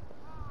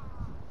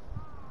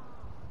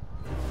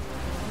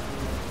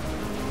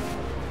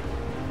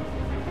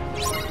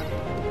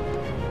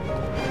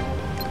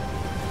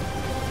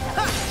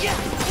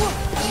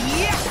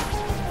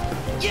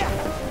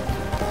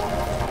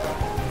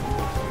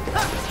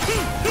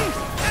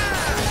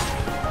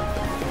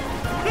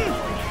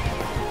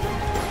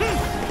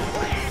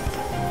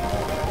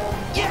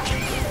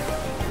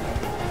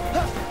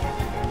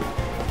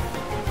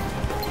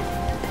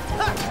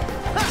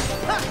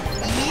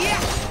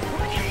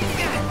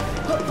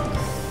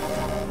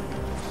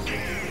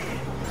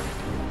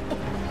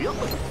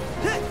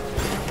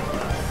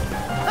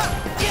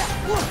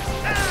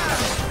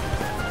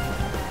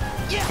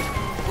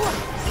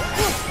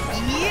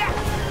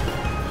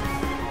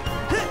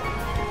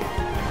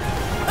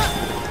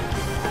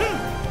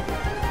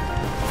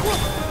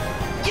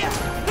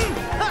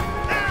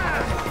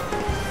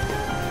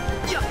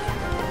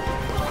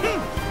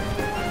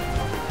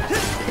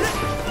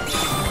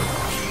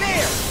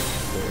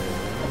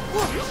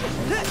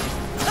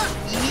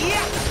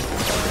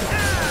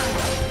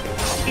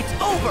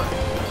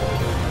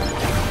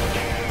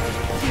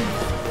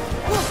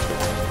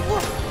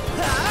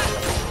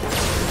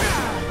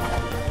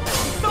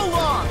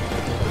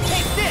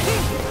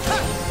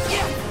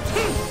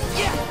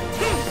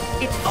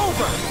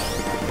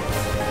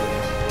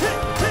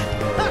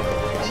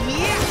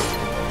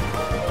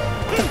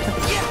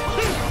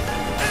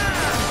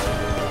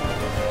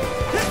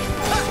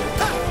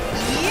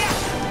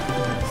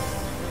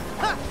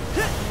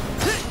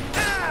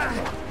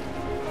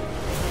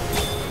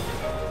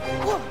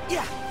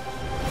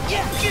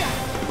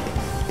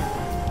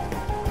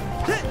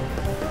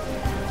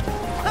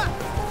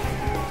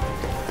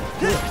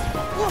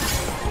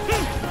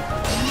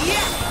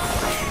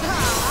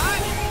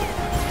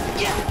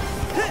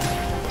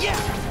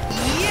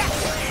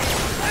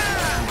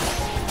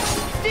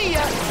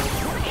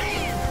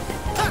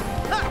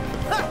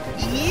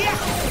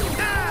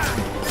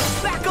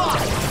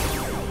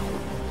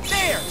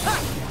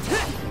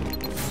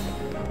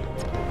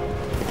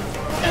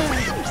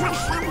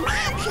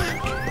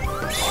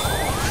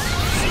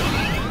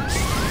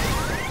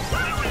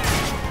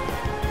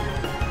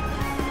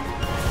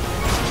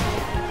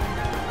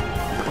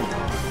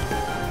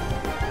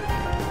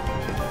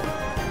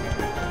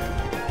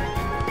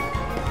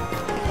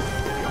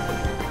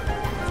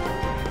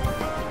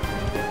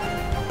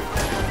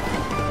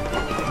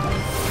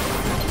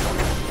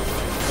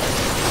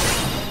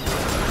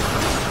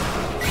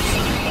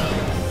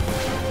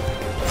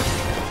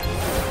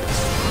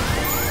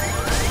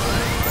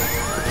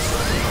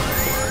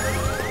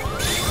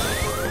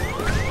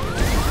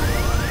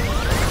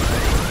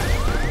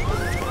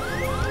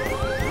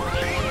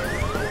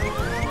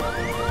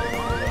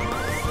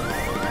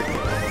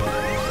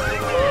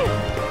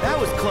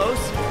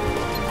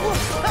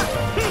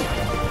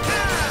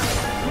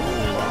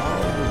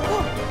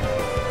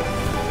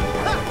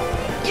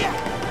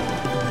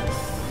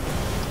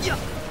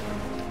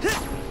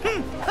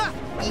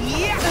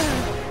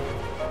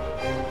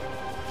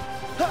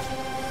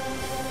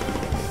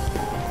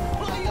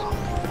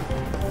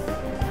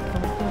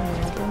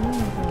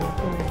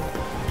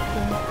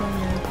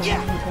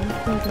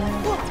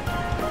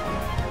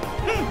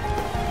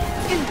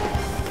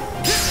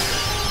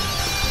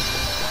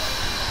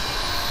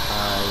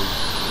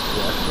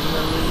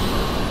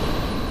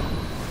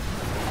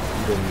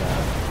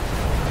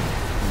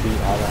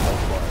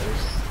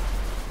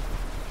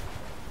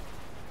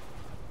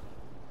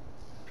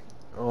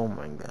 Oh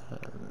my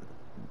god.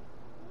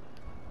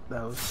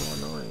 That was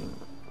so annoying.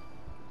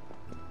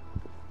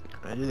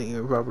 I didn't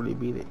even properly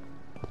beat it.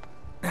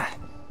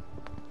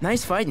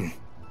 Nice fighting.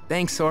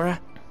 Thanks, Sora.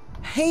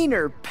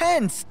 Hayner,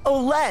 Pence,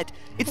 Olette,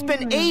 it's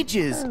been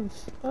ages.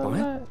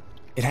 What?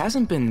 It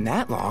hasn't been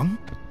that long.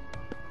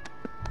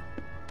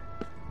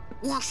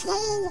 You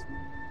see?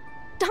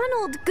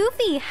 Donald,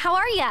 Goofy, how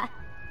are ya?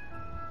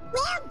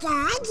 We're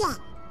good.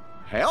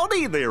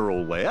 Howdy there,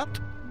 Olette.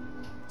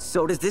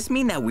 So does this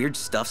mean that weird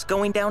stuff's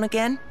going down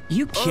again?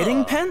 You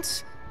kidding,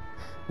 Pence?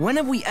 When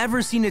have we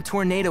ever seen a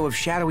tornado of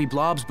shadowy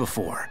blobs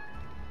before?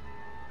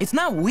 It's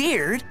not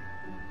weird.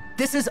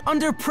 This is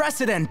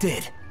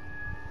unprecedented.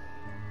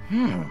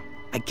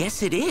 I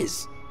guess it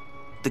is.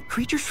 The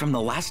creatures from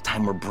the last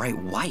time were bright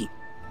white.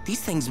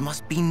 These things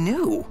must be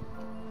new.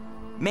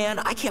 Man,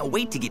 I can't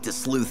wait to get to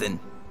sleuthin'.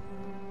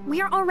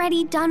 We're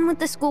already done with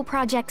the school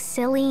project,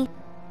 silly.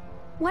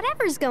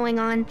 Whatever's going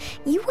on,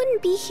 you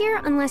wouldn't be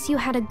here unless you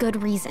had a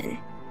good reason.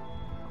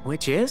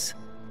 Which is?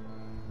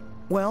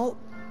 Well,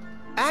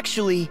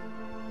 actually,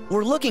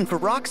 we're looking for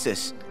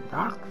Roxas.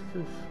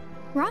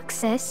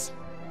 Roxas?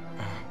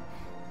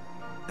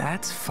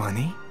 That's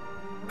funny.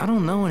 I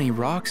don't know any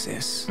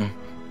Roxas,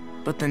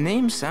 but the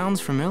name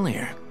sounds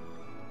familiar.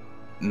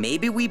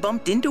 Maybe we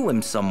bumped into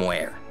him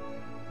somewhere.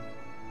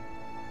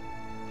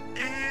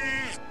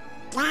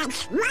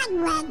 That's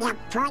one way to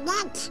put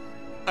it.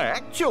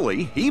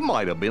 Actually, he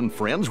might have been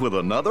friends with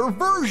another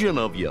version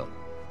of you.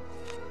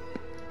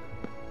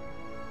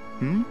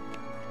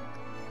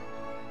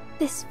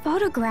 This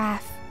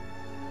photograph.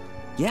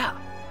 Yeah,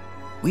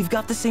 we've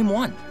got the same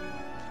one.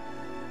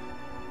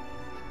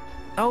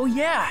 Oh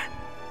yeah,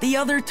 the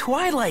other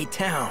Twilight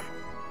town.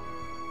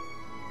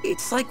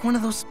 It's like one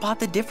of those spot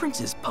the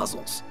differences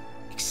puzzles,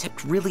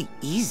 except really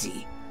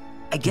easy.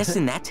 I guess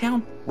in that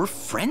town, we're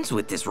friends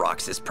with this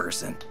Roxas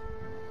person.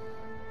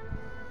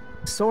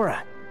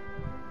 Sora,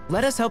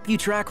 let us help you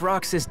track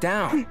Roxas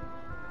down.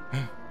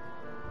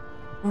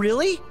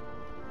 Really?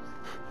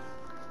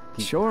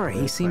 Sure,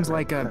 he seems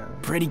like a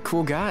pretty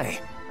cool guy.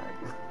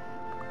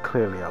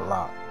 Clearly a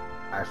lot.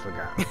 I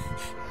forgot.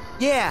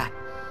 Yeah,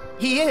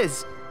 he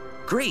is.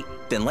 Great,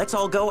 then let's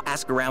all go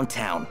ask around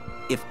town.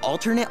 If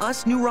alternate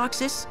us knew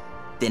Roxas,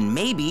 then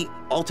maybe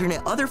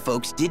alternate other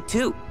folks did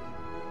too.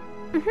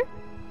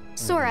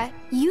 Sora,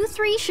 you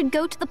three should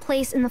go to the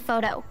place in the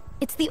photo.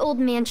 It's the old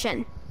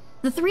mansion.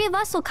 The three of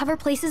us will cover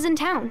places in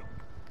town.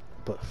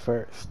 But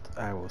first,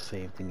 I will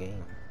save the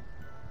game.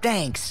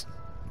 Thanks.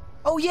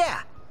 Oh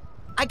yeah,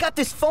 I got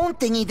this phone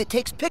thingy that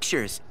takes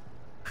pictures.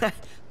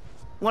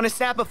 Want to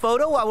snap a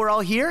photo while we're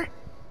all here?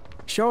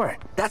 Sure.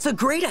 That's a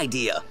great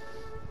idea.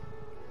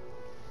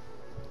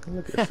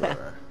 Look at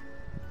Sora.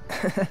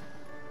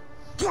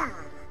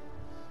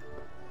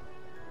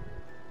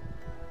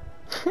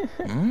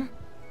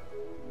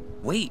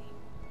 Wait,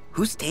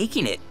 who's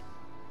taking it?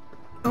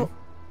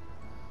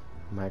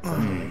 My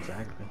question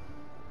exactly.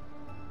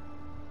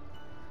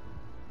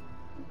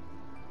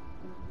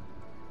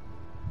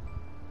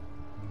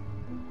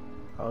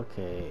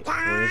 Okay,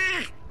 where's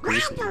Why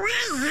do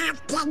I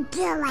have to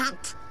do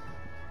it?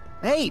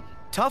 Hey,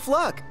 tough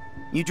luck.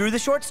 You drew the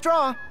short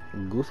straw.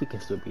 Goofy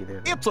can still be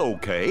there. It's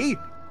okay.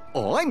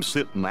 I'm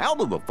sitting out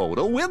of the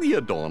photo with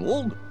you,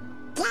 Donald.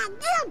 Can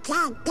you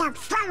take the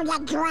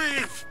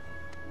photograph?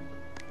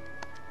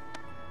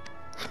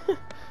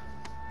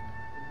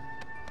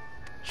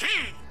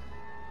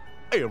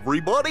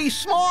 Everybody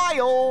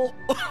smile!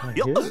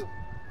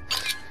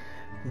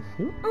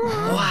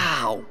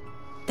 Wow,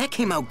 that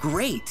came out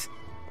great.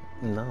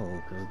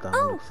 No, because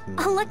Oh,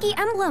 a lucky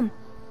emblem.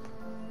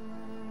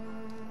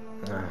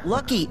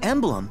 Lucky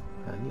emblem?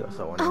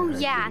 Oh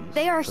yeah,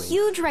 they are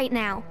huge right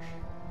now.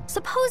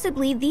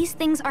 Supposedly, these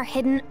things are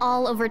hidden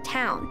all over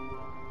town.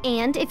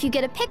 And if you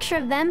get a picture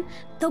of them,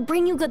 they'll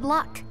bring you good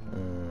luck.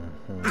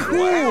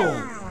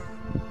 Cool!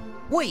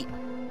 Wait,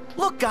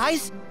 look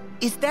guys,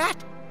 is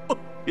that?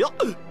 Yeah,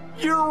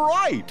 you're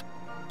right.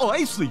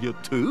 I see it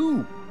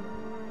too.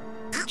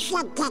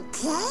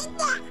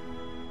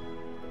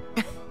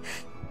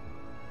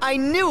 I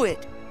knew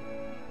it!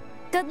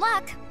 Good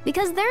luck,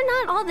 because they're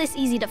not all this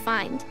easy to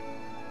find.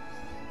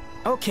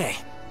 Okay,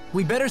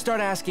 we better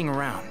start asking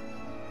around.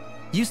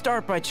 You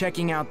start by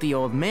checking out the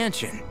old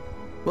mansion.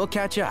 We'll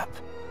catch up.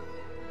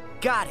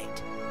 Got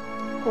it.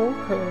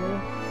 Okay.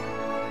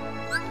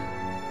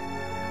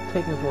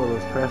 Taking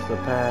photos, press the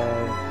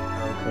pad.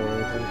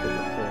 Okay, take the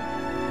foot.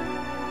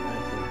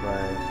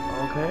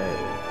 Okay.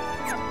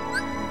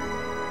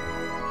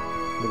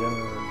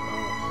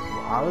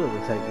 I was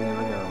detecting it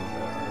again.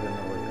 I didn't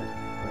know what you're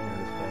playing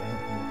this game.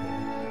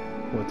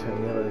 Okay. Will turn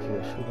yellow if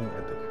you're shooting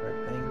at the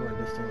correct angle or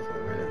distance or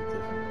red at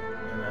different.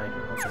 And I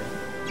can, okay.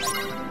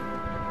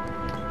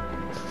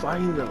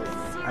 Finally,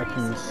 I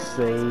can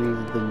save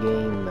the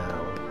game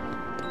now.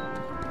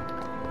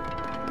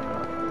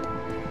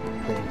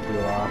 Thank you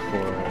all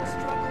for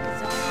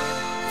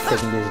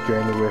taking this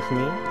journey with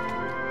me.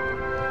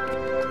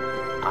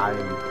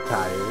 I'm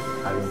tired.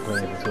 I've been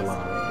playing for too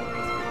long.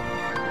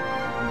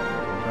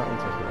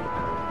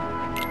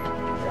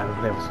 I've been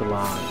playing for too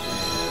long.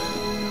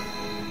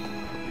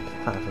 It's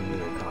time for me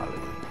to call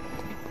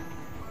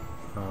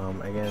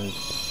it. Again,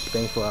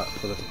 thanks a lot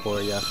for the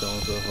support y'all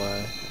showing so far.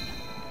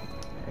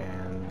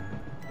 And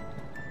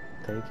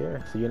take care.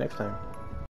 See you next time.